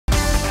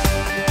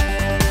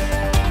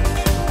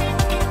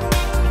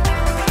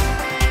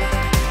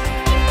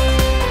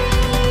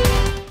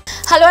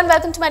Hello and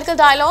welcome to Medical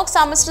Dialogues.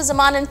 I'm Mr.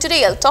 Zaman and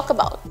today I'll talk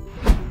about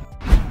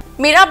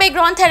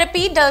Mirabegron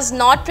therapy does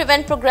not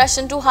prevent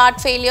progression to heart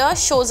failure,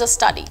 shows a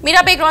study.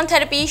 Mirabegron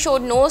therapy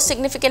showed no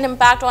significant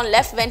impact on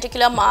left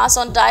ventricular mass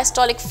on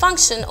diastolic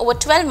function over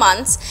 12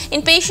 months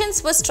in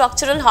patients with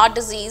structural heart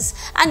disease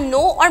and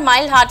no or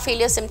mild heart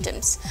failure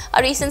symptoms.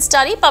 A recent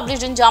study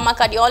published in JAMA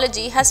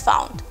Cardiology has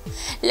found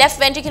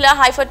left ventricular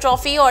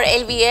hypertrophy or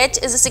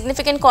LVH is a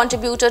significant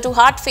contributor to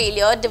heart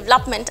failure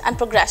development and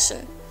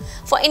progression.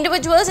 For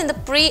individuals in the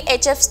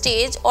pre-HF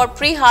stage or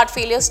pre-heart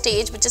failure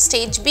stage, which is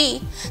stage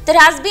B, there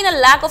has been a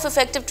lack of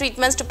effective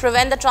treatments to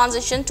prevent the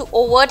transition to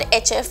overt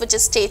HF, which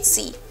is stage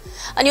C.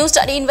 A new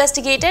study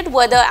investigated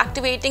whether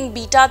activating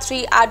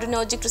beta-3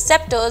 adrenergic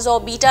receptors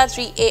or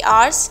beta-3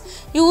 ARs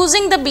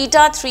using the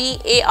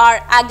beta-3 AR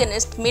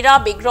agonist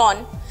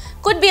Mirabegron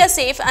could be a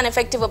safe and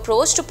effective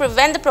approach to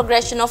prevent the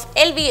progression of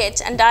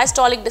LVH and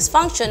diastolic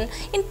dysfunction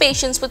in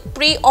patients with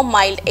pre or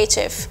mild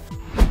HF.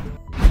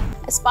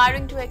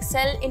 Aspiring to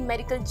excel in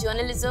medical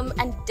journalism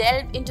and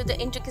delve into the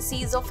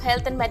intricacies of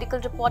health and medical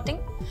reporting?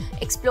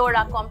 Explore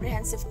our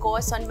comprehensive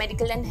course on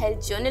medical and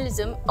health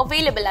journalism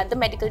available at the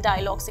Medical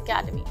Dialogues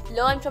Academy.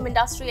 Learn from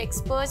industry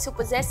experts who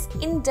possess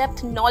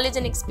in-depth knowledge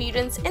and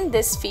experience in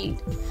this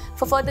field.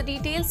 For further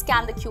details,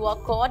 scan the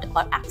QR code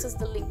or access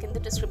the link in the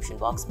description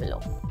box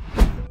below.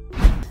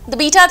 The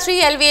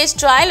beta-3 LVH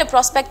trial, a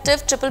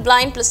prospective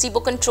triple-blind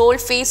placebo-controlled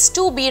phase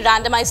 2b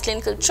randomized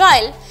clinical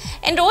trial,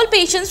 enrolled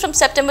patients from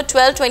September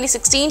 12,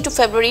 2016 to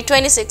February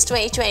 26,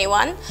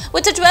 2021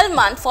 with a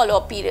 12-month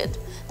follow-up period.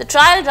 The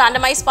trial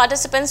randomized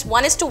participants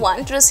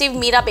 1:1 to receive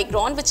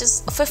Mirabegron, which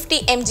is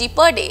 50 mg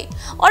per day,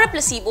 or a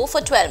placebo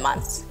for 12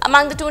 months.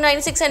 Among the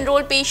 296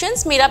 enrolled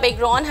patients,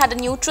 Mirabegron had a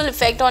neutral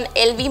effect on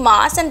LV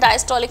mass and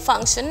diastolic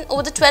function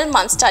over the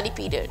 12-month study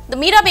period. The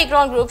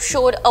Mirabegron group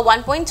showed a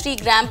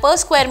 1.3 gram per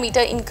square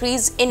meter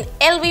increase in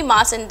LV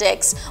mass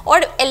index or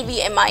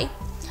LVMI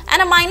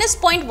and a minus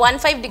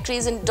 0.15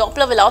 decrease in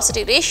Doppler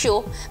velocity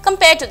ratio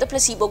compared to the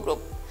placebo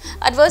group.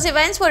 Adverse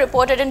events were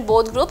reported in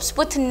both groups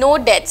with no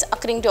deaths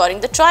occurring during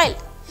the trial.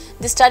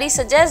 The study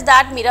suggests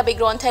that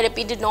Mirabegron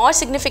therapy did not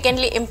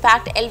significantly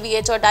impact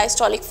LVH or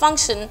diastolic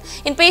function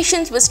in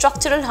patients with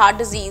structural heart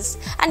disease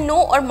and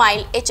no or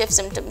mild HF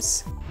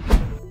symptoms.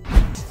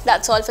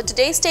 That's all for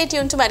today. Stay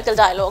tuned to Medical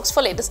Dialogues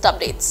for latest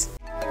updates.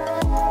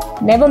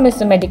 Never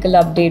miss a medical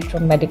update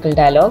from Medical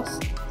Dialogues.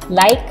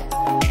 Like,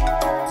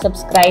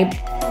 subscribe,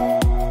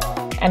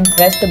 and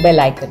press the bell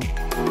icon.